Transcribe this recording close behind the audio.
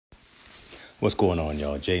What's going on,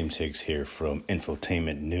 y'all? James Hicks here from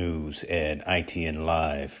Infotainment News and ITN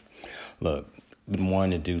Live. Look, been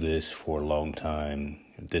wanting to do this for a long time.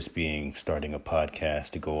 This being starting a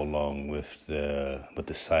podcast to go along with the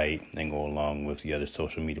site and go along with the other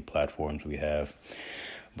social media platforms we have.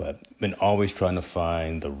 But been always trying to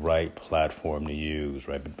find the right platform to use,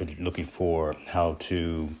 right? Been looking for how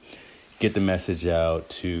to get the message out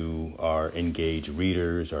to our engaged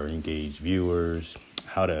readers, our engaged viewers,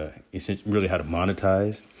 how to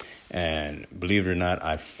monetize. And believe it or not,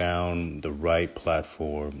 I found the right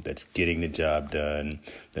platform that's getting the job done,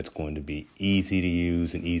 that's going to be easy to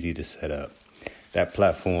use and easy to set up. That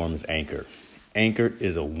platform is Anchor. Anchor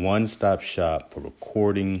is a one-stop shop for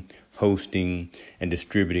recording, hosting, and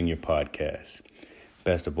distributing your podcast.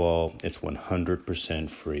 Best of all, it's 100%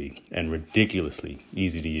 free and ridiculously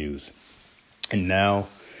easy to use. And now,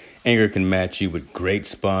 Anchor can match you with great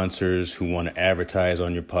sponsors who want to advertise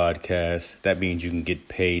on your podcast. That means you can get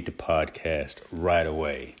paid to podcast right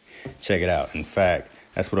away. Check it out. In fact,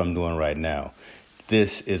 that's what I'm doing right now.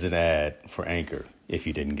 This is an ad for Anchor, if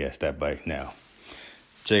you didn't guess that by now.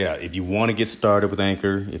 Check it out. If you want to get started with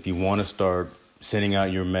Anchor, if you want to start sending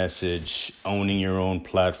out your message, owning your own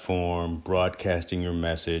platform, broadcasting your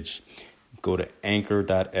message, go to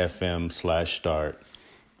anchor.fm/start.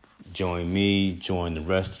 Join me, join the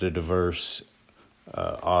rest of the diverse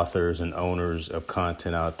authors and owners of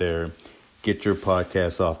content out there. Get your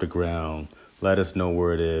podcast off the ground. Let us know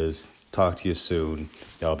where it is. Talk to you soon.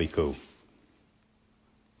 Y'all be cool.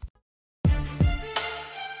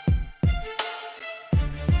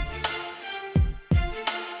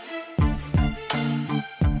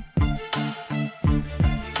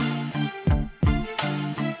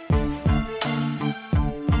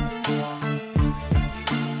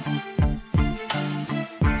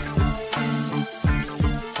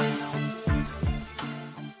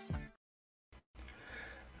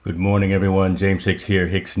 Good morning, everyone. James Hicks here,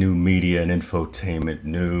 Hicks New Media and Infotainment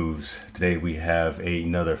News. Today we have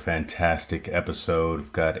another fantastic episode.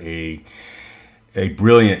 We've got a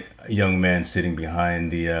brilliant young man sitting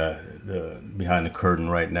behind behind the curtain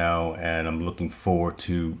right now, and I'm looking forward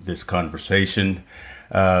to this conversation.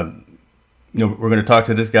 We're going to talk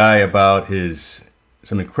to this guy about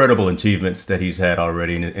some incredible achievements that he's had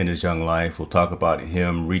already in his young life. We'll talk about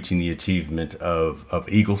him reaching the achievement of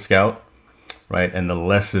Eagle Scout. Right, and the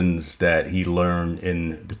lessons that he learned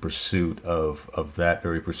in the pursuit of that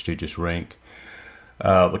very prestigious rank.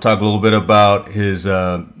 We'll talk a little bit about his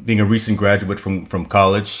being a recent graduate from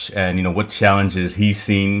college, and what challenges he's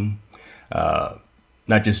seen,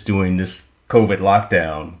 not just during this COVID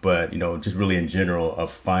lockdown, but just really in general of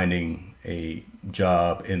finding a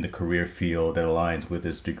job in the career field that aligns with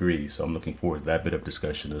his degree. So I'm looking forward to that bit of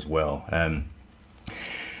discussion as well. And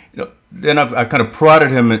then I kind of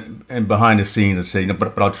prodded him in behind the scenes and say,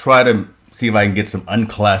 but I'll try to see if I can get some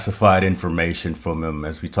unclassified information from him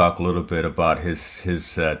as we talk a little bit about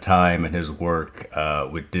his time and his work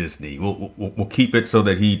with Disney. We'll keep it so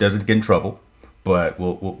that he doesn't get in trouble, but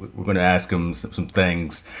we're going to ask him some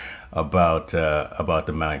things about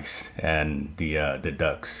the mice and the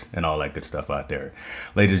ducks and all that good stuff out there.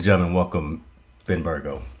 Ladies and gentlemen, welcome Ben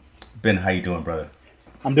Bergo. Ben, how you doing, brother?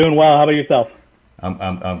 I'm doing well. How about yourself?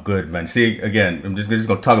 I'm good, man. See, again, I'm just going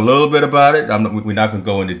to talk a little bit about it. We're not going to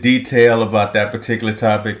go into detail about that particular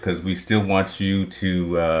topic because we still want you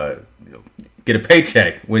to get a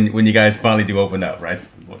paycheck when you guys finally do open up, right?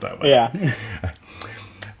 So we'll talk about that.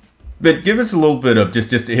 But give us a little bit of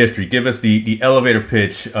just the history. Give us the elevator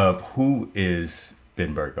pitch of who is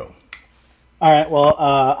Ben Bergo. All right. Well,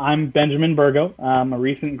 I'm Benjamin Bergo. I'm a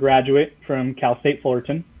recent graduate from Cal State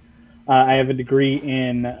Fullerton. I have a degree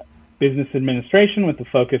in business administration with a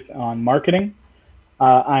focus on marketing.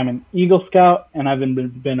 I'm an Eagle Scout, and I've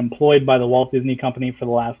been employed by the Walt Disney Company for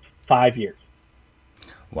the last 5 years.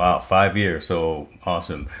 Wow, 5 years. So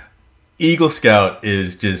awesome. Eagle Scout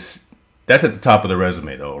is that's at the top of the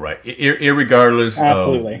resume, though, right? Irregardless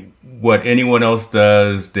Absolutely. of what anyone else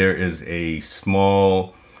does, there is a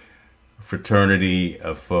small fraternity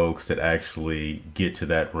of folks that actually get to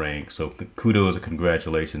that rank. So kudos and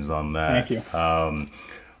congratulations on that. Thank you.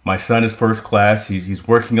 My son is first class. He's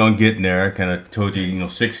working on getting there. I kind of told you,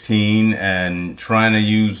 16 and trying to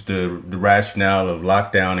use the rationale of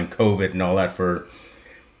lockdown and COVID and all that for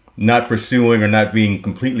not pursuing or not being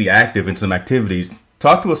completely active in some activities.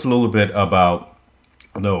 Talk to us a little bit about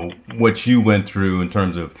what you went through in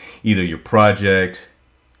terms of either your project,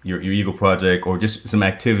 your Eagle project, or just some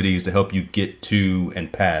activities to help you get to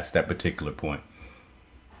and past that particular point.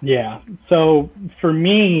 Yeah. So for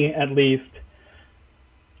me, at least,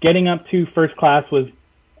 getting up to first class was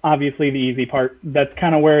obviously the easy part. That's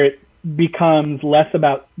kind of where it becomes less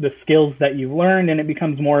about the skills that you've learned, and it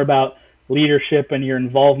becomes more about leadership and your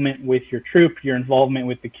involvement with your troop, your involvement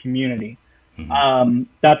with the community.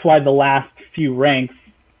 That's why the last few ranks,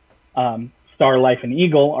 Star, Life, and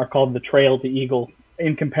Eagle, are called the Trail to Eagle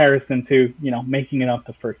in comparison to, making it up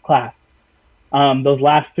to first class. Those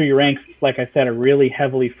last three ranks, like I said, are really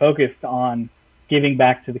heavily focused on giving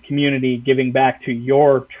back to the community, giving back to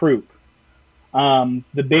your troop.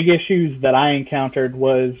 The big issues that I encountered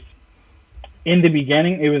was, in the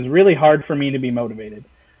beginning, it was really hard for me to be motivated.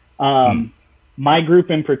 My group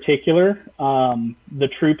in particular, the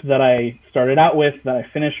troop that I started out with, that I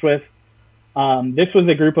finished with, this was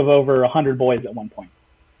a group of over 100 boys at one point.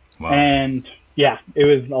 Wow. And yeah, it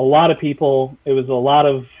was a lot of people. It was a lot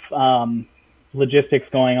of logistics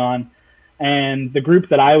going on. And the group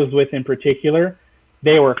that I was with in particular,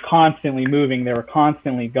 they were constantly moving. They were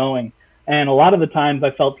constantly going. And a lot of the times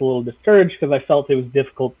I felt a little discouraged because I felt it was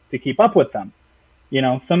difficult to keep up with them.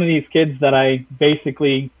 Some of these kids that I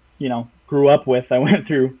basically, grew up with, I went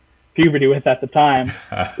through puberty with at the time,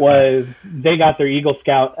 was they got their Eagle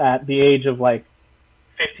Scout at the age of like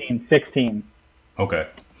 15, 16. Okay.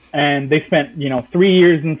 And they spent, 3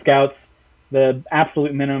 years in Scouts, the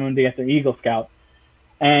absolute minimum to get their Eagle Scout.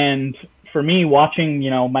 And for me, watching,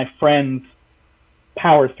 my friends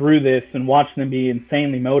power through this and watch them be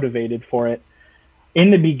insanely motivated for it,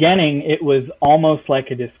 in the beginning, it was almost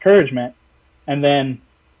like a discouragement. And then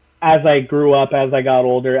as I grew up, as I got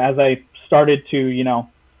older, as I started to,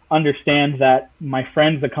 understand that my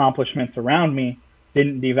friends' accomplishments around me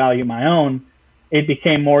didn't devalue my own, it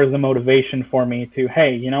became more as a motivation for me to,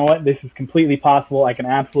 hey, you know what? This is completely possible. I can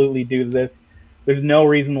absolutely do this. There's no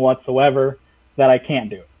reason whatsoever that I can't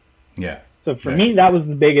do it. Yeah. So for me, that was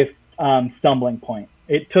the biggest stumbling point.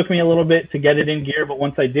 It took me a little bit to get it in gear, but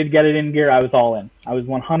once I did get it in gear, I was all in. I was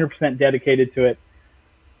 100% dedicated to it.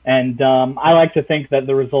 And I like to think that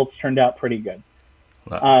the results turned out pretty good.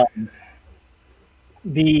 Wow.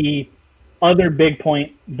 The other big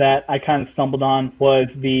point that I kind of stumbled on was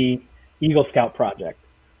the Eagle Scout project.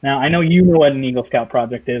 Now, I know you know what an Eagle Scout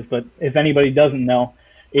project is, but if anybody doesn't know,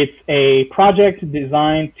 it's a project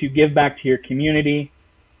designed to give back to your community.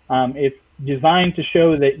 It's designed to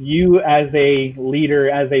show that you as a leader,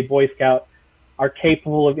 as a Boy Scout, are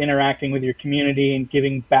capable of interacting with your community and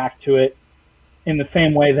giving back to it in the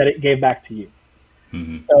same way that it gave back to you.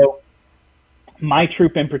 So my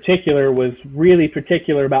troop in particular was really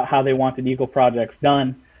particular about how they wanted Eagle projects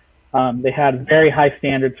done. They had very high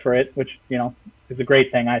standards for it, which, is a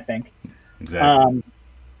great thing, I think. Exactly.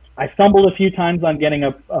 I stumbled a few times on getting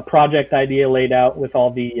a project idea laid out with all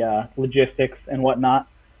the logistics and whatnot,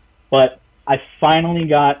 but I finally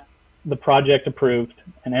got the project approved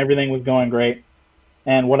and everything was going great.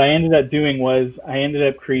 And what I ended up doing was I ended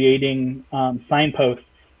up creating signposts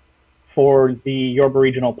for the Yorba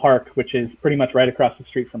Regional Park, which is pretty much right across the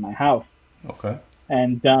street from my house. Okay.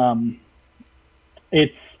 And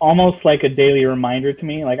it's almost like a daily reminder to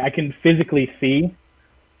me. Like, I can physically see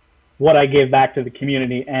what I gave back to the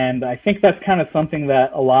community. And I think that's kind of something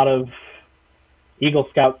that a lot of Eagle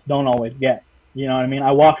Scouts don't always get. You know what I mean?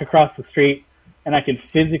 I walk across the street and I can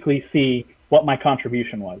physically see what my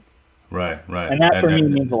contribution was. Right. And that for me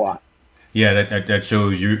means a lot. Yeah, that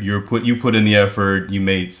shows you put in the effort. You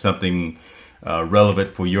made something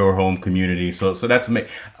relevant for your home community. So that's amazing.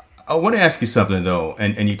 I want to ask you something though,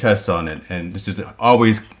 and you touched on it, and this just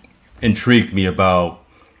always intrigued me about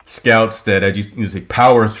scouts that, as you say,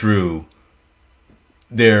 power through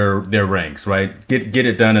their ranks, right? Get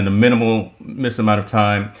it done in a minimalist amount of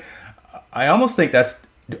time. I almost think that's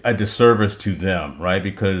a disservice to them, right?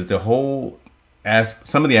 Because the whole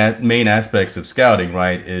some of the main aspects of scouting,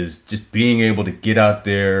 right, is just being able to get out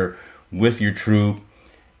there with your troop,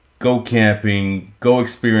 go camping, go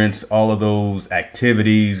experience all of those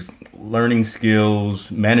activities, learning skills,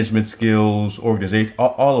 management skills, organization,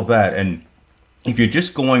 all of that. And if you're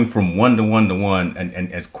just going from one to one to one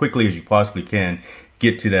and as quickly as you possibly can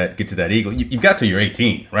get to that eagle, you've got to your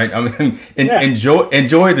 18, right? I mean,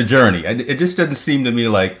 enjoy the journey. It just doesn't seem to me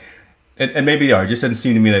like, and maybe they are, it just doesn't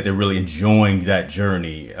seem to me that they're really enjoying that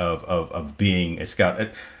journey of being a scout.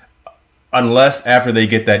 Unless after they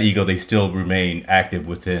get that eagle, they still remain active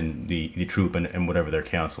within the troop and whatever their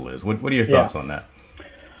council is. What are your thoughts on that?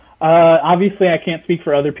 Obviously, I can't speak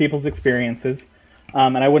for other people's experiences,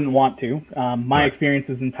 and I wouldn't want to. My experience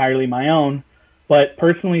is entirely my own. But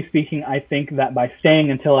personally speaking, I think that by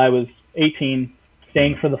staying until I was 18,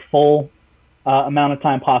 staying for the full amount of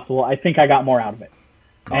time possible, I think I got more out of it.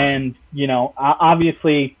 Awesome. And,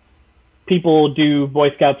 obviously, people do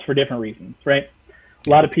Boy Scouts for different reasons, right? A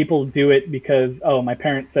lot of people do it because, oh, my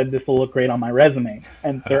parents said this will look great on my resume,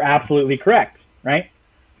 and they're absolutely correct, right?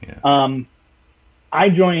 Yeah. I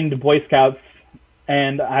joined Boy Scouts,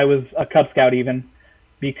 and I was a Cub Scout even,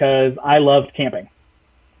 because I loved camping.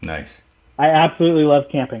 Nice. I absolutely loved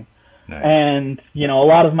camping. Nice. And, a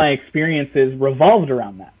lot of my experiences revolved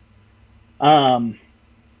around that.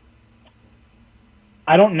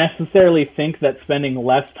 I don't necessarily think that spending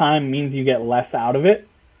less time means you get less out of it.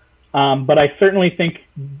 But I certainly think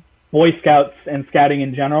Boy Scouts and scouting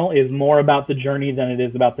in general is more about the journey than it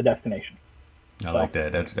is about the destination. I like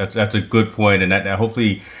that. That's a good point, and that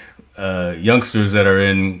hopefully youngsters that are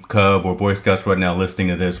in Cub or Boy Scouts right now listening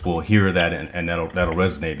to this will hear that, and that'll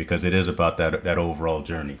resonate, because it is about that overall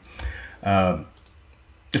journey.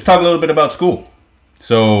 Let's talk a little bit about school.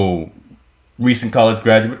 So, recent college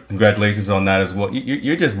graduate, congratulations on that as well.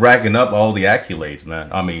 You're just racking up all the accolades,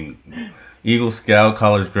 man. I mean, Eagle Scout,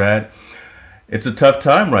 college grad. It's a tough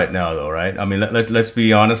time right now, though, right? I mean, let's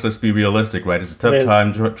be honest. Let's be realistic, right? It's a tough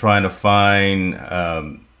time trying to find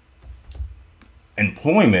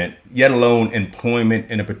employment, yet alone employment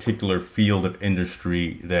in a particular field of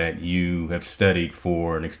industry that you have studied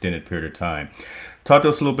for an extended period of time. Talk to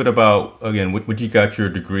us a little bit about, again, what you got your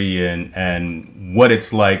degree in and what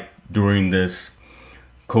it's like during this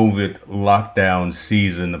COVID lockdown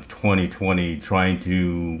season of 2020, trying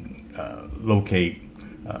to locate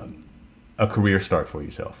a career start for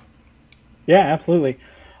yourself. Yeah, absolutely.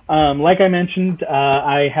 Like I mentioned,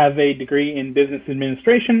 I have a degree in business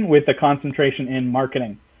administration with a concentration in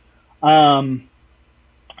marketing. Now,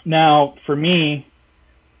 for me,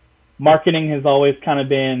 marketing has always kind of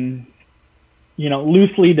been,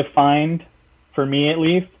 loosely defined, for me at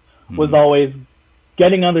least, was always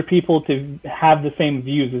getting other people to have the same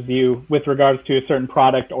views as you with regards to a certain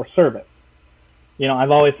product or service. I've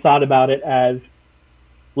always thought about it as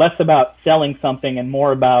less about selling something and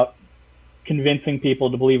more about convincing people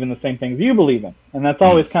to believe in the same things you believe in. And that's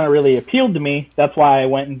always kind of really appealed to me. That's why I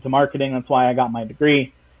went into marketing. That's why I got my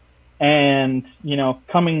degree. And,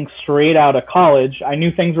 coming straight out of college, I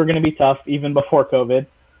knew things were going to be tough even before COVID.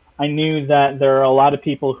 I knew that there are a lot of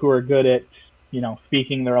people who are good at,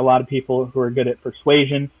 speaking. There are a lot of people who are good at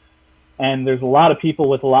persuasion. And there's a lot of people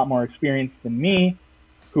with a lot more experience than me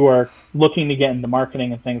who are looking to get into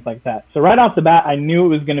marketing and things like that. So right off the bat, I knew it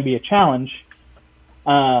was going to be a challenge.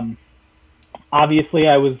 Obviously,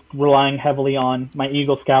 I was relying heavily on my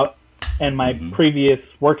Eagle Scout and my previous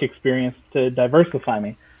work experience to diversify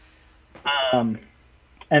me. And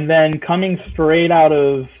then coming straight out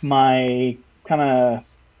of my kind of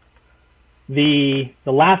the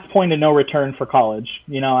last point of no return for college,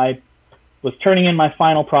 I was turning in my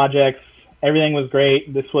final projects. Everything was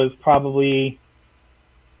great. This was probably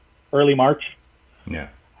early March. Yeah.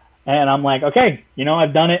 And I'm like, okay,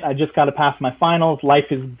 I've done it. I just got to pass my finals.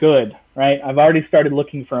 Life is good, right? I've already started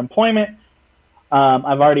looking for employment.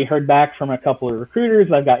 I've already heard back from a couple of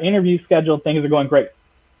recruiters. I've got interviews scheduled. Things are going great.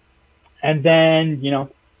 And then,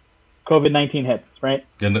 COVID-19 hits, right?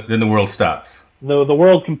 Then the world stops. The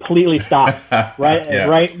world completely stopped, right? Yeah.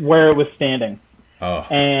 Right where it was standing. Oh.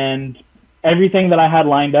 And everything that I had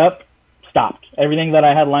lined up stopped. Everything that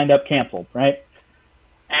I had lined up canceled, right?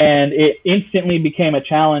 And it instantly became a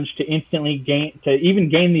challenge to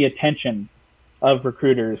gain the attention of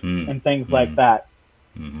recruiters and things like that.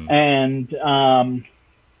 And,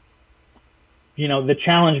 the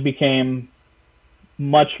challenge became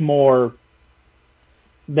much more,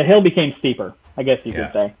 the hill became steeper, I guess you could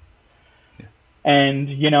say. Yeah.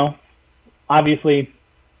 And, obviously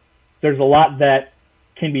there's a lot that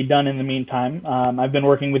can be done in the meantime. I've been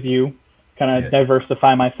working with you, kind of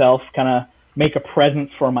diversify myself, kind of make a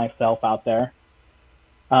presence for myself out there.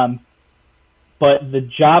 But the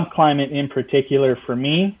job climate in particular for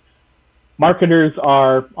me, marketers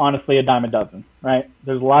are honestly a dime a dozen, right?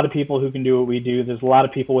 There's a lot of people who can do what we do. There's a lot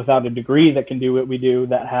of people without a degree that can do what we do,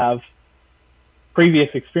 that have previous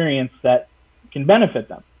experience that can benefit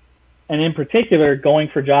them. And in particular, going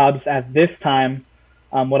for jobs at this time,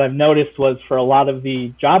 what I've noticed was for a lot of the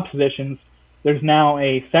job positions, there's now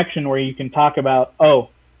a section where you can talk about,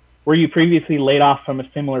 were you previously laid off from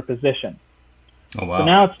a similar position? Oh, wow. So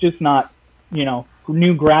now it's just not,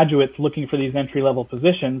 new graduates looking for these entry-level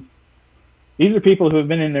positions. These are people who have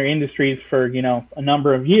been in their industries for, a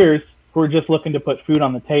number of years, who are just looking to put food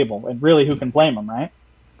on the table. And really, who can blame them, right?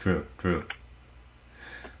 True.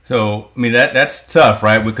 So, I mean, that's tough,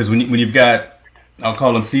 right? Because when you've got, I'll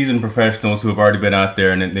call them seasoned professionals who have already been out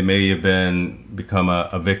there and they may have become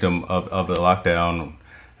a victim of the lockdown.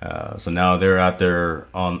 So now they're out there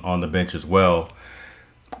on the bench as well.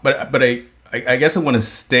 But I guess I want to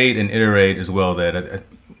state and iterate as well that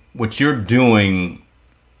what you're doing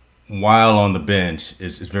while on the bench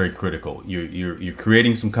is very critical. You're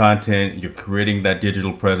creating some content, you're creating that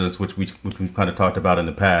digital presence, which we've kind of talked about in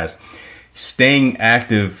the past. Staying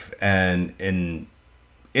active and in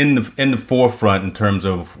the forefront in terms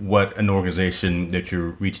of what an organization that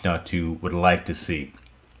you're reaching out to would like to see.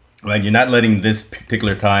 Right, you're not letting this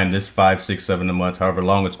particular time, this 5, 6, 7 months, however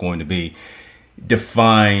long it's going to be,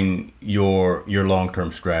 define your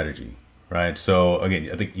long-term strategy. Right. So again,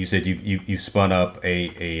 I think you said you spun up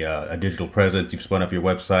a digital presence, you've spun up your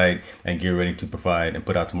website, and you're ready to provide and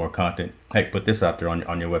put out some more content. Hey, put this out there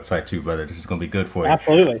on your website too, brother. This is going to be good for you.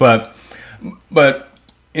 Absolutely. But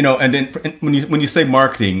and then when you say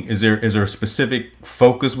marketing, is there a specific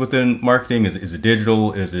focus within marketing? Is it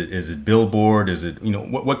digital? Is it billboard? Is it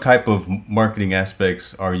what type of marketing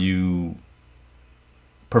aspects are you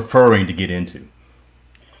preferring to get into?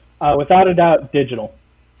 Without a doubt, digital.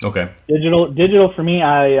 Okay. Digital for me.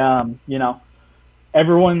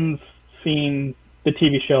 Everyone's seen the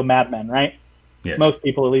TV show Mad Men, right? Yes. Most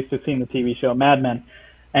people at least have seen the TV show Mad Men,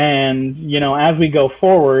 and as we go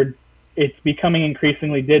forward, it's becoming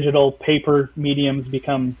increasingly digital. Paper mediums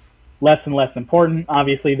become less and less important.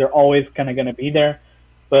 Obviously, they're always kind of going to be there,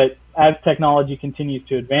 but as technology continues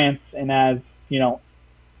to advance, and as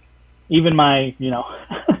even my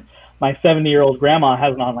my 70-year-old grandma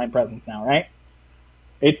has an online presence now, right?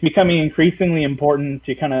 It's becoming increasingly important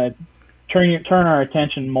to kind of turn our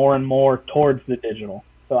attention more and more towards the digital.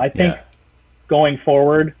 So I think going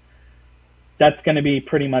forward, that's going to be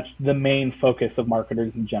pretty much the main focus of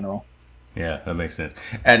marketers in general. Yeah, that makes sense.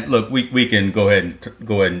 And look, we can go ahead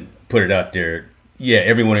and put it out there. Yeah,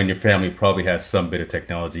 everyone in your family probably has some bit of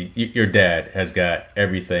technology. Your dad has got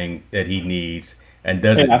everything that he needs and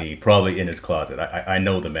doesn't need probably in his closet. I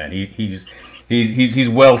know the man. He's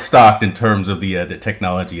well stocked in terms of the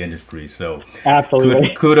technology industry. So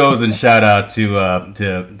absolutely, kudos and shout out to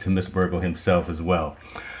Mr. Bergo himself as well.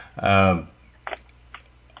 I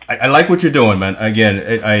like what you're doing, man.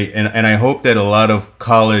 Again, I hope that a lot of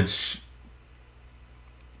college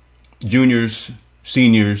juniors,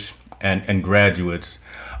 seniors, and graduates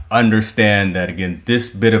understand that, again, this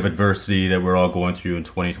bit of adversity that we're all going through in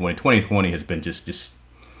 2020 has been just it's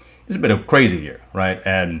been a crazy year, right?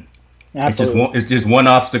 And it's just one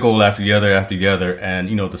obstacle after the other, and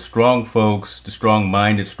the strong folks, the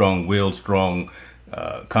strong-minded, strong-willed, strong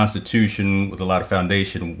constitution with a lot of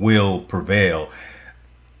foundation will prevail.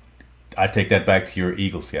 I take that back to your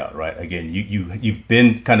Eagle Scout, right? Again, you've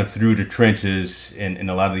been kind of through the trenches in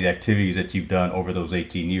a lot of the activities that you've done over those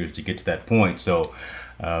 18 years to get to that point. So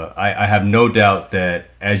I have no doubt that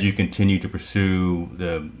as you continue to pursue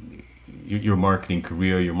your marketing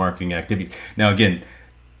career, your marketing activities. Now, again,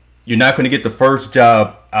 you're not going to get the first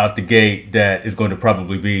job out the gate that is going to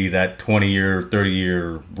probably be that 20-year,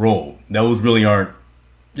 30-year role. Those really aren't.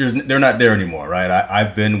 They're not there anymore, right?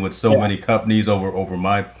 I've been with so many companies over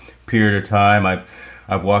my period of time.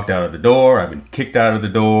 I've walked out of the door. I've been kicked out of the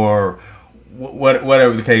door.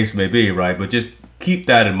 Whatever the case may be, right? But just keep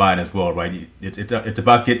that in mind as well, right? It's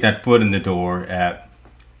about getting that foot in the door at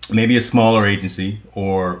maybe a smaller agency,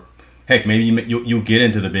 or heck, maybe you'll get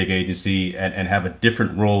into the big agency and have a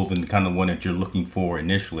different role than the kind of one that you're looking for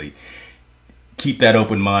initially. Keep that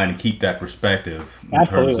open mind and keep that perspective in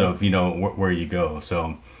terms of where you go.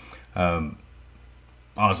 So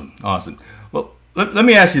awesome. Well, let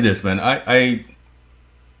me ask you this, man.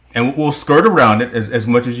 And we'll skirt around it as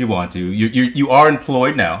much as you want to. You are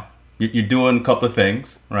employed now. You're doing a couple of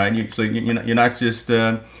things, right? So you're not just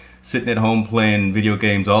sitting at home playing video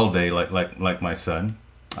games all day like my son.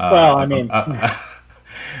 Well, I mean,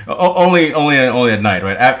 only at night,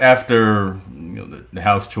 right? After the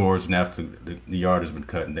house chores and after the yard has been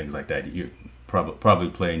cut and things like that, you're probably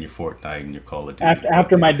playing your Fortnite and your Call of Duty.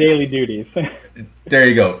 After my daily duties. There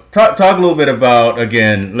you go. Talk a little bit about,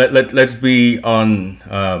 again. Let's be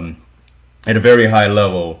on at a very high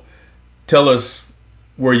level. Tell us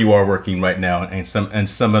where you are working right now and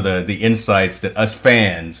some of the insights that us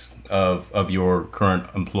fans of your current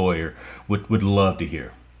employer would love to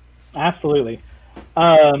hear. Absolutely.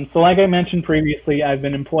 So like I mentioned previously, I've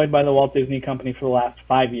been employed by the Walt Disney Company for the last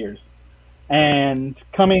 5 years. And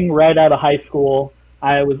coming right out of high school,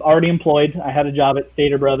 I was already employed. I had a job at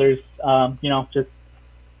Stater Brothers, just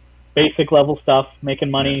basic level stuff,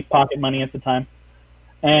 making money, pocket money at the time.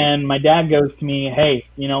 And my dad goes to me, hey,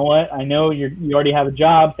 you know what? I know you already have a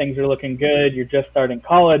job. Things are looking good. You're just starting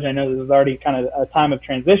college. I know this is already kind of a time of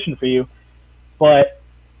transition for you, but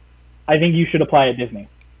I think you should apply at Disney.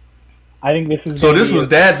 I think this is. So this was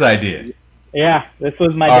Dad's idea. Yeah, this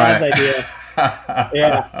was my dad's idea.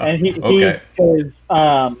 Yeah, and he because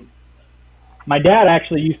my dad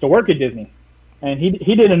actually used to work at Disney. and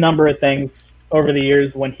he did a number of things over the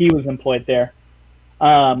years when he was employed there.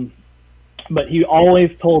 But he always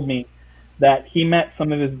told me that he met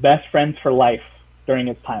some of his best friends for life during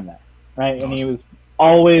his time there, right? Awesome. And he was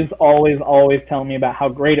always telling me about how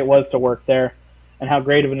great it was to work there and how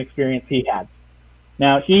great of an experience he had.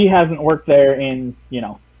 Now, he hasn't worked there in,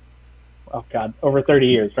 oh God, over 30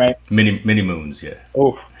 years, right? Many moons, yeah.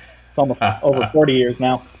 Oh, it's almost over 40 years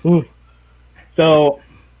now. Ooh. So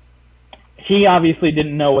he obviously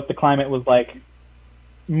didn't know what the climate was like,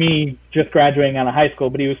 me just graduating out of high school,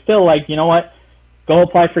 but he was still like, you know what, go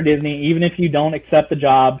apply for Disney, even if you don't accept the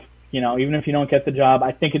job, even if you don't get the job,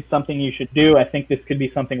 I think it's something you should do. I think this could be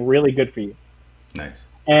something really good for you. Nice.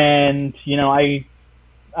 And,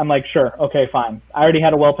 I'm like, sure, okay, fine. I already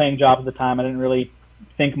had a well-paying job at the time. I didn't really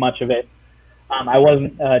think much of it. I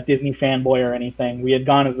wasn't a Disney fanboy or anything. We had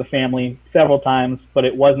gone as a family several times, but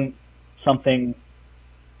it wasn't something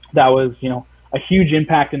that was, a huge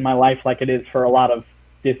impact in my life like it is for a lot of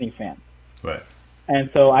Disney fans. Right. And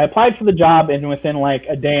so I applied for the job, and within like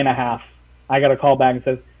a day and a half, I got a call back and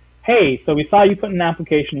says, hey, so we saw you put in an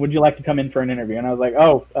application. Would you like to come in for an interview? And I was like,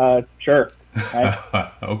 oh, sure. Right?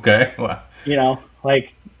 Okay. Wow.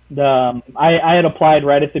 I had applied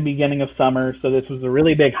right at the beginning of summer, so this was a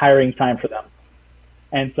really big hiring time for them.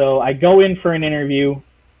 And so I go in for an interview,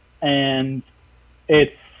 and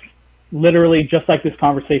it's literally just like this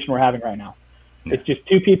conversation we're having right now. Yeah. It's just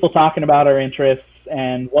two people talking about our interests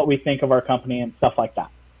and what we think of our company and stuff like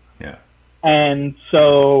that. Yeah. And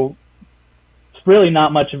so it's really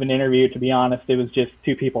not much of an interview, to be honest. It was just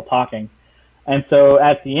two people talking. And so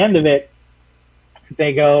at the end of it,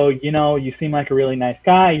 they go, you seem like a really nice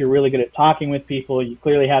guy. You're really good at talking with people. You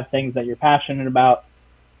clearly have things that you're passionate about.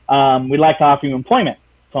 We'd like to offer you employment.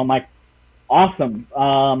 So I'm like, awesome.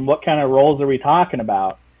 What kind of roles are we talking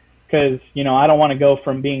about? Because, I don't want to go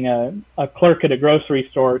from being a clerk at a grocery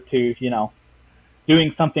store to,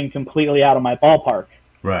 doing something completely out of my ballpark.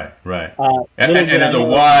 Right. And there's a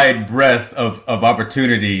wide breadth of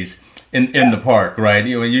opportunities in the park, right?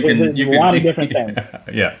 You can a lot of different things.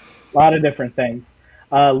 Yeah. A lot of different things.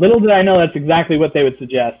 Little did I know that's exactly what they would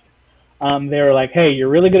suggest. They were like, hey, you're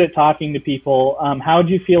really good at talking to people. How would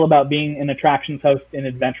you feel about being an attractions host in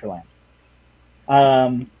Adventureland?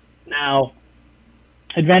 Now,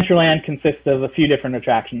 Adventureland consists of a few different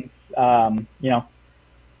attractions.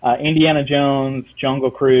 Indiana Jones, Jungle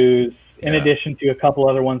Cruise, in addition to a couple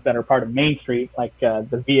other ones that are part of Main Street, like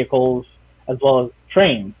the vehicles as well as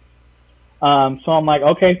trains. So I'm like,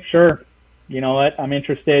 okay, sure. You know what? I'm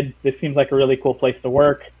interested. This seems like a really cool place to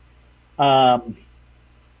work. And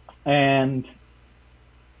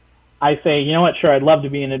I say, you know what? Sure, I'd love to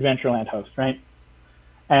be an Adventureland host, right?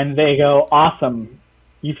 And they go, awesome.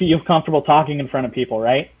 You feel comfortable talking in front of people,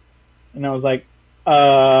 right? And I was like,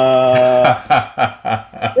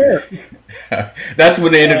 sure. That's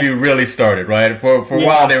when the interview really started, right? For a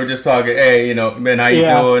while, they were just talking, hey, man, how you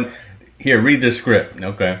doing? Here, read the script.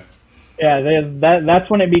 Okay. Yeah, that's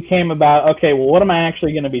when it became about, okay, well, what am I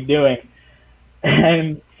actually going to be doing?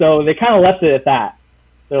 And so they kind of left it at that.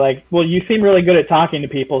 They're like, well, you seem really good at talking to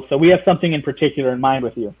people, so we have something in particular in mind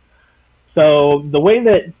with you. So the way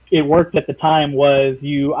that it worked at the time was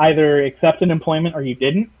you either accepted employment or you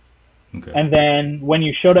didn't. Okay. And then when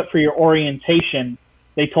you showed up for your orientation,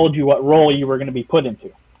 they told you what role you were going to be put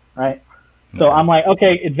into, right? So I'm like,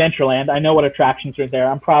 okay, Adventureland, I know what attractions are there.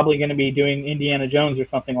 I'm probably going to be doing Indiana Jones or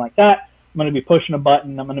something like that. I'm going to be pushing a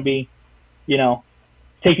button. I'm going to be,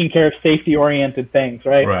 taking care of safety-oriented things,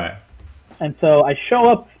 right? Right. And so I show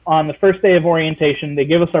up on the first day of orientation. They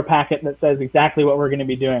give us our packet that says exactly what we're going to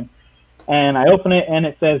be doing. And I open it, and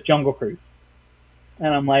it says Jungle Cruise.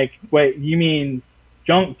 And I'm like, wait, you mean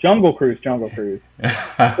Jungle Cruise?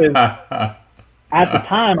 At the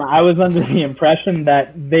time, I was under the impression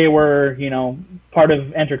that they were, part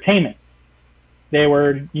of entertainment. They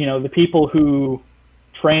were, the people who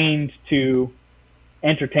trained to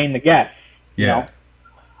entertain the guests. Yeah.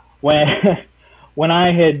 When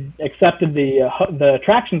I had accepted the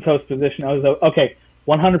attractions host position, I was like, okay,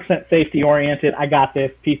 100% safety oriented. I got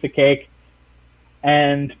this, piece of cake.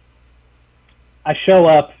 And I show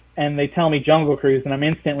up, and they tell me Jungle Cruise, and I'm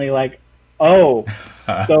instantly like, oh.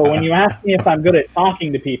 So when you asked me if I'm good at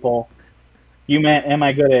talking to people, you meant, am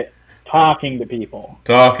I good at talking to people?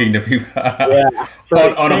 Talking to people. Yeah.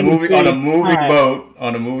 on a moving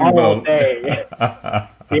boat. Day.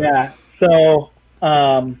 Yeah. So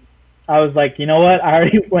I was like, you know what? I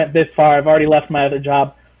already went this far. I've already left my other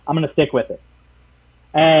job. I'm going to stick with it.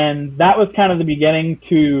 And that was kind of the beginning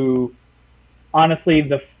to, honestly,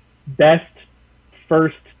 the best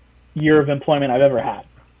first year of employment I've ever had,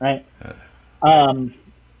 right?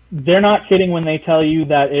 they're not kidding when they tell you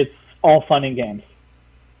that it's all fun and games.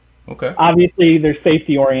 Okay. Obviously, there's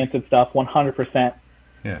safety-oriented stuff, 100%.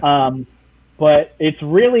 Yeah. But it's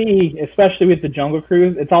really, especially with the Jungle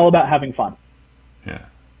Cruise, it's all about having fun. Yeah.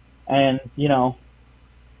 And,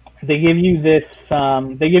 they give you this,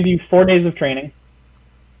 they give you 4 days of training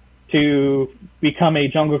to become a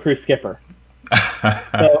Jungle Cruise skipper.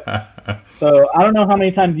 So I don't know how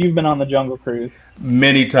many times you've been on the Jungle Cruise.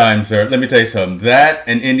 Many times, sir. Let me tell you something. That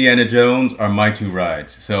and Indiana Jones are my 2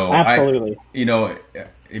 rides. So Absolutely.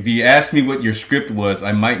 If you ask me what your script was,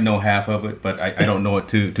 I might know half of it, but I don't know it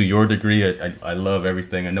to your degree. I love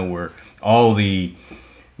everything. I know where all the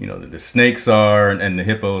snakes are and the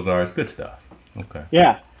hippos are. It's good stuff. Okay.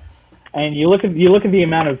 Yeah, and you look at the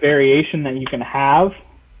amount of variation that you can have.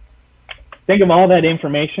 Think of all that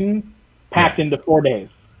information packed into 4 days,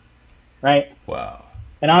 right? Wow.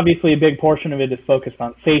 And obviously, a big portion of it is focused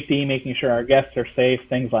on safety, making sure our guests are safe,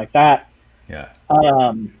 things like that. Yeah.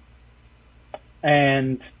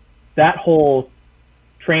 And that whole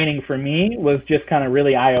training for me was just kind of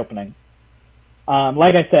really eye-opening.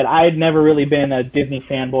 Like I said, I had never really been a Disney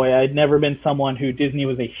fanboy. I had never been someone who Disney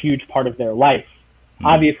was a huge part of their life.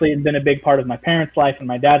 Obviously, it's been a big part of my parents' life and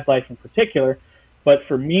my dad's life in particular. But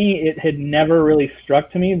for me, it had never really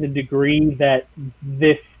struck to me the degree that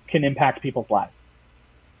this can impact people's lives.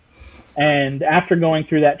 And after going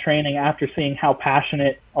through that training, after seeing how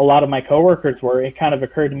passionate a lot of my coworkers were, it kind of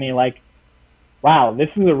occurred to me like, wow, this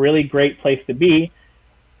is a really great place to be.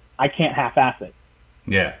 I can't half-ass it.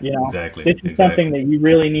 Yeah, exactly. This is something that you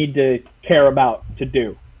really need to care about to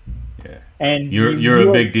do. Yeah, and you're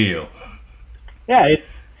a big deal. Yeah,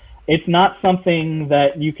 it's not something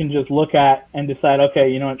that you can just look at and decide, okay,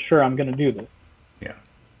 you know what, sure, I'm going to do this. Yeah,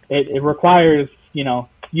 it requires you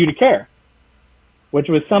to care, which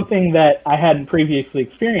was something that I hadn't previously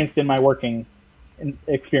experienced in my working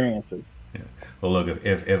experiences. Yeah. Well, look,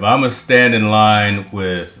 if I'm gonna stand in line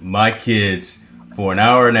with my kids for an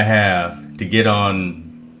hour and a half to get on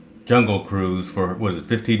Jungle Cruise for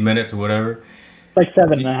 15 minutes or whatever, like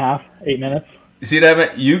 7.5, 8 minutes. See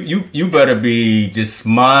that? You better be just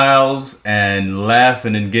smiles and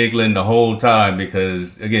laughing and giggling the whole time,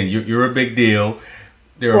 because again, you're a big deal.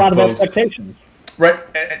 There are a lot folks, of expectations, right?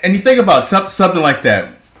 And you think about something like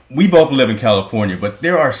that. We both live in California, but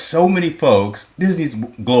there are so many folks. Disney's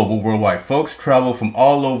global, worldwide. Folks travel from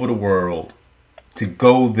all over the world to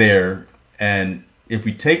go there, and if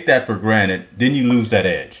we take that for granted, then you lose that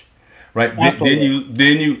edge, right?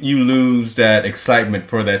 Then you lose that excitement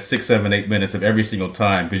for that 6, 7, 8 minutes of every single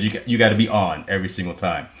time, because you got to be on every single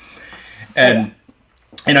time. And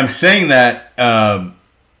I'm saying that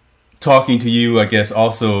talking to you, I guess,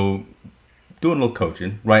 also doing a little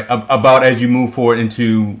coaching, right? About as you move forward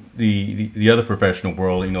into the other professional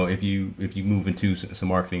world, if you move into some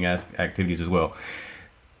marketing activities as well,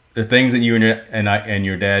 the things that you and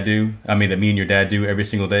your dad do, that me and your dad do every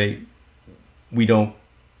single day, we're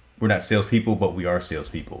not salespeople, but we are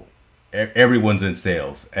salespeople. Everyone's in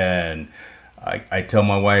sales, and I tell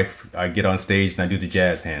my wife, I get on stage and I do the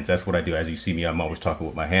jazz hands. That's what I do. As you see me, I'm always talking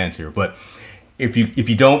with my hands here, but if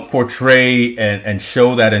you don't portray and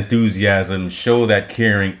show that enthusiasm, show that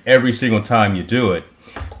caring every single time you do it,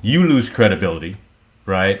 you lose credibility,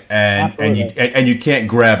 right? And you can't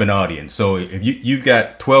grab an audience. So if you've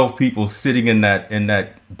got 12 people sitting in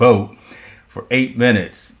that boat for 8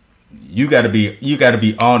 minutes, you got to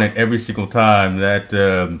be on it every single time that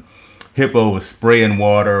hippo is spraying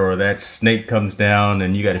water or that snake comes down,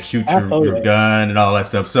 and you got to shoot your gun and all that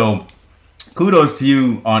stuff. So kudos to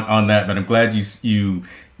you on that, but I'm glad you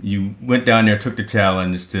went down there, took the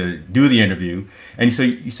challenge to do the interview. And so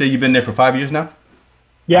you say you've been there for 5 years now?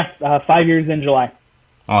 Yeah, 5 years in July.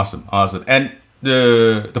 Awesome. And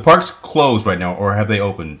the park's closed right now, or have they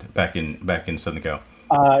opened back in Southern Cal?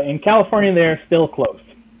 In California, they're still closed.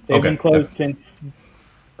 They've been closed since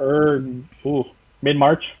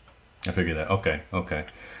mid-March. I figured that. Okay.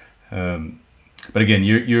 But again,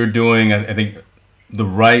 you're doing, I think, the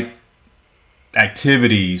right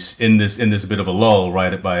activities in this bit of a lull,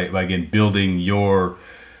 right? By again building your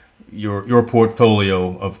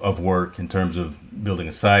portfolio of work in terms of building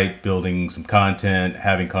a site, building some content,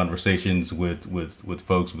 having conversations with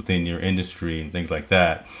folks within your industry and things like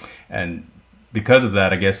that. And because of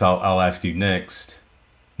that, I guess I'll ask you next,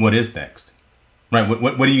 what is next? Right?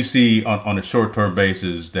 What do you see on a short-term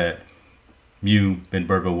basis that you and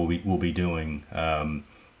Bergo will be doing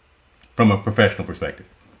from a professional perspective?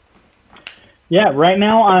 Yeah, right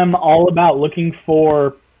now I'm all about looking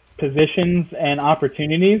for positions and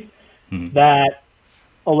opportunities that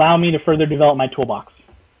allow me to further develop my toolbox,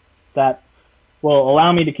 that will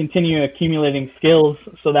allow me to continue accumulating skills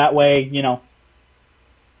so that way,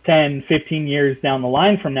 10, 15 years down the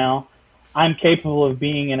line from now, I'm capable of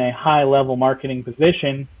being in a high level marketing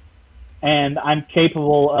position, and I'm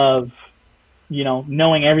capable of,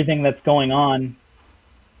 knowing everything that's going on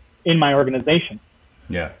in my organization.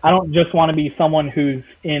 Yeah. I don't just want to be someone who's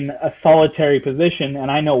in a solitary position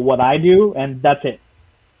and I know what I do and that's it.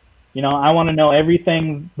 I want to know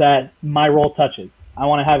everything that my role touches. I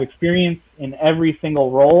want to have experience in every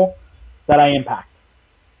single role that I impact.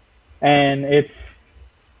 And it's,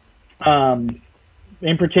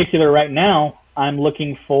 in particular right now, I'm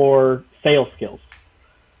looking for sales skills.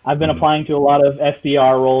 I've been applying to a lot of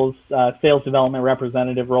SDR roles, sales development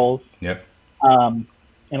representative roles. Yep.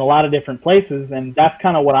 In a lot of different places, and that's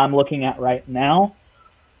kind of what I'm looking at right now,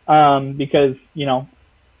 because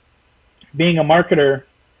being a marketer,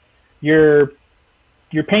 you're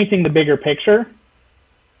painting the bigger picture,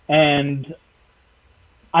 and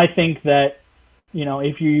I think that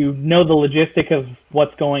if you know the logistic of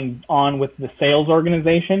what's going on with the sales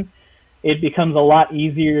organization, it becomes a lot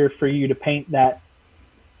easier for you to paint that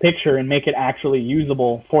picture and make it actually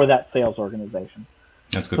usable for that sales organization.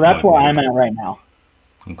 That's good. So that's where I'm at right now.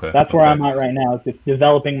 Okay. That's where I'm at right now, is just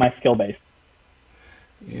developing my skill base.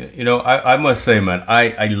 I must say, man,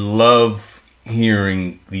 I love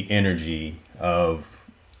hearing the energy of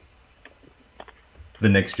the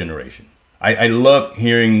next generation. I love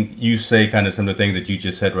hearing you say kind of some of the things that you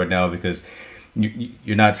just said right now, because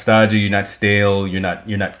you're not stodgy, you're not stale, you're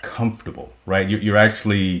not comfortable, right? You're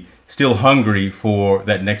actually still hungry for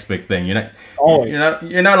that next big thing. You're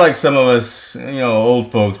not like some of us,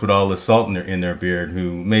 old folks with all the salt in their beard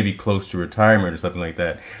who may be close to retirement or something like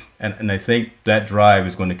that. And I think that drive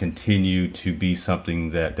is going to continue to be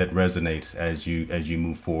something that resonates as you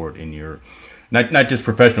move forward in your not just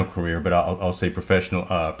professional career, but I'll say professional,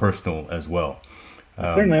 personal as well.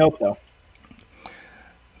 I certainly hope so.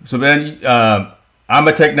 So Ben, I'm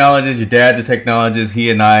a technologist. Your dad's a technologist. He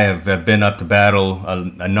and I have been up to battle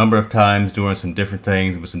a number of times doing some different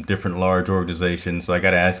things with some different large organizations. So I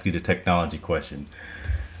got to ask you the technology question.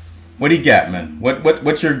 What do you got, man?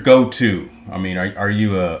 What's your go-to? I mean, are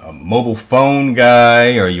you a mobile phone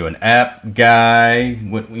guy? Are you an app guy?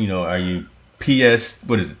 Are you PS?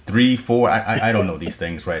 What is it? 3, 4? I don't know these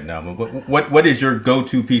things right now. But what is your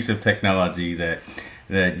go-to piece of technology that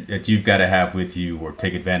you've got to have with you or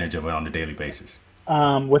take advantage of it on a daily basis?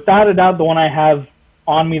 Without a doubt, the one I have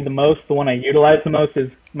on me the most, the one I utilize the most, is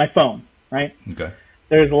my phone, right? Okay.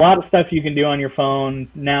 There's a lot of stuff you can do on your phone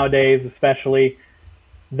nowadays, especially,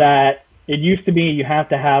 that it used to be you have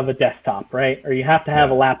to have a desktop, right? Or you have to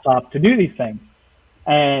have a laptop to do these things.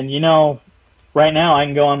 And, right now I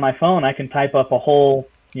can go on my phone, I can type up a whole,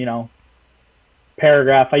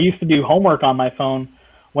 paragraph. I used to do homework on my phone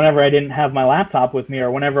whenever I didn't have my laptop with me,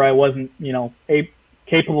 or whenever I wasn't,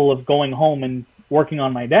 capable of going home and working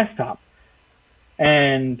on my desktop.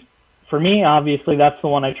 And for me, obviously, that's the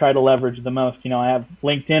one I try to leverage the most. I have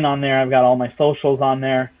LinkedIn on there. I've got all my socials on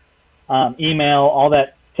there, email, all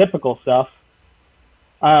that typical stuff.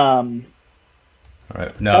 All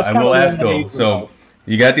right. Now, I will ask though. So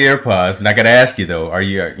you got the AirPods, and I got to ask you though: are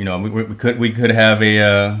you, we could have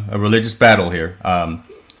a religious battle here.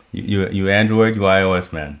 You Android, you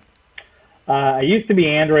iOS, man? I used to be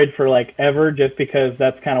Android for ever, just because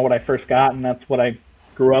that's kind of what I first got and that's what I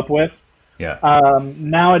grew up with. Yeah.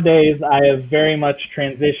 Nowadays, I have very much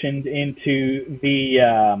transitioned into the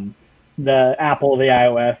Apple,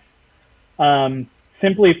 the iOS,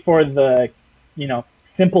 simply for the,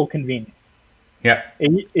 simple convenience. Yeah.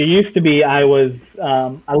 It used to be I loved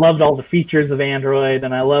all the features of Android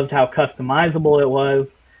and I loved how customizable it was.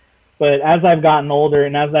 But as I've gotten older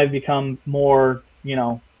and as I've become more,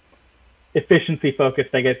 efficiency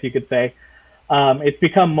focused, I guess you could say, it's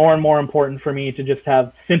become more and more important for me to just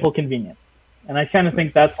have simple convenience. And I kind of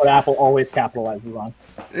think that's what Apple always capitalizes on.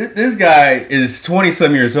 This guy is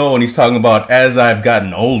 20-some years old, and he's talking about as I've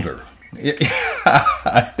gotten older.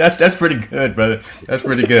 That's pretty good, brother. That's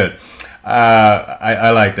pretty good.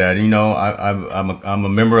 I like that. I'm a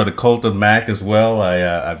member of the cult of Mac as well.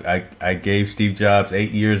 I gave Steve Jobs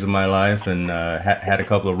 8 years of my life, and had a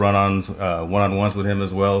couple of one-on-ones with him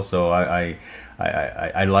as well. So I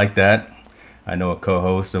like that. I know a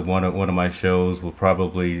co-host of one of my shows will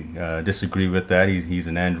probably disagree with that. He's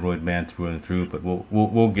an Android man through and through, but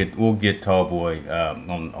we'll get Tallboy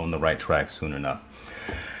on the right track soon enough.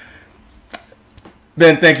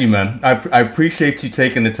 Ben, thank you, man. I appreciate you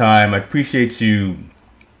taking the time. I appreciate you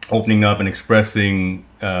opening up and expressing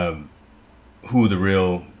who the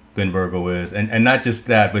real Ben Bergo is, and not just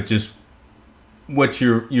that, but just what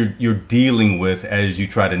you're dealing with as you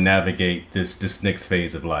try to navigate this next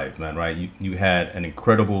phase of life, man. Right? You had an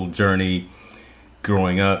incredible journey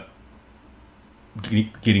growing up,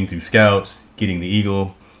 getting through Scouts, getting the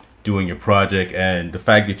Eagle, doing your project, and the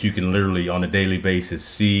fact that you can literally on a daily basis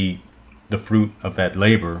see the fruit of that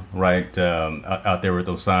labor, right, out there with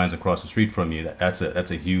those signs across the street from you. That's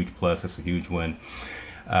a huge plus. That's a huge win.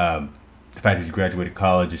 The fact that you graduated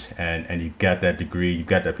college and you've got that degree, you've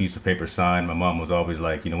got that piece of paper signed. My mom was always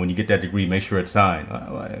like, when you get that degree, make sure it's signed.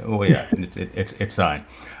 Oh yeah, it's signed.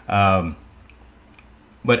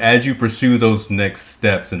 But as you pursue those next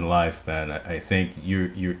steps in life, man, I think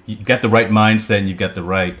you've got the right mindset and you've got the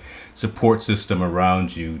right support system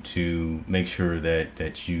around you to make sure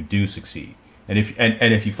that you do succeed. And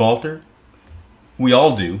if you falter, we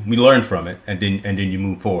all do. We learn from it, and then you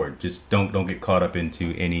move forward. Just don't get caught up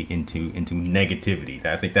into negativity.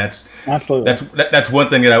 I think Absolutely. that's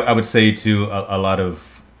one thing that I would say to a lot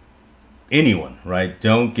of anyone. Right?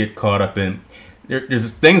 Don't get caught up in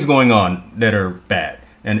there's things going on that are bad,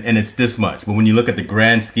 and it's this much. But when you look at the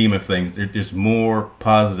grand scheme of things, there's more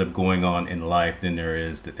positive going on in life than there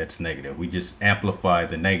is that's negative. We just amplify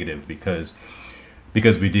the negative because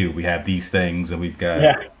we do. We have these things, and we've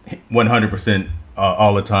got 100%.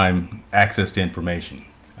 All the time access to information.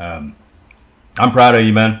 I'm proud of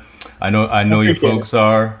you, man. I know your folks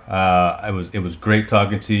are. It was great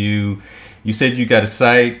talking to you. You said you got a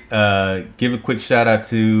site. Give a quick shout out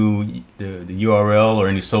to the URL or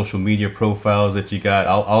any social media profiles that you got.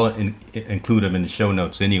 I'll include them in the show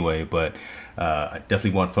notes anyway, but I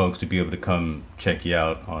definitely want folks to be able to come check you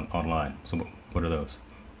out online. So what are those?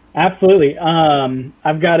 Absolutely.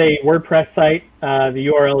 I've got a WordPress site.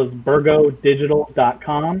 The URL is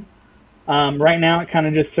bergodigital.com. Right now, it kind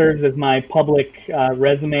of just serves as my public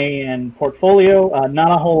resume and portfolio.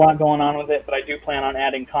 Not a whole lot going on with it, but I do plan on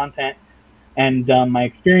adding content and my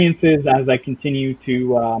experiences as I continue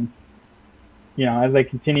to, as I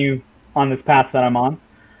continue on this path that I'm on.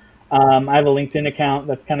 I have a LinkedIn account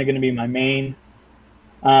that's kind of going to be my main.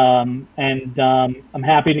 I'm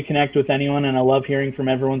happy to connect with anyone, and I love hearing from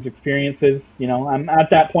everyone's experiences. I'm at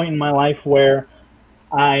that point in my life where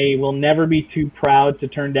I will never be too proud to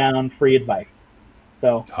turn down free advice.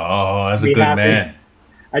 So, that's a good man.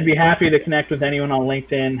 I'd be happy to connect with anyone on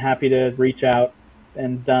LinkedIn, happy to reach out.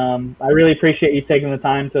 And I really appreciate you taking the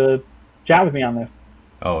time to chat with me on this.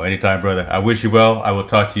 Oh, anytime, brother. I wish you well. I will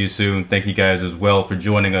talk to you soon. Thank you guys as well for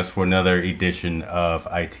joining us for another edition of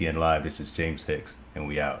ITN Live. This is James Hicks, and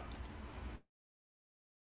we out.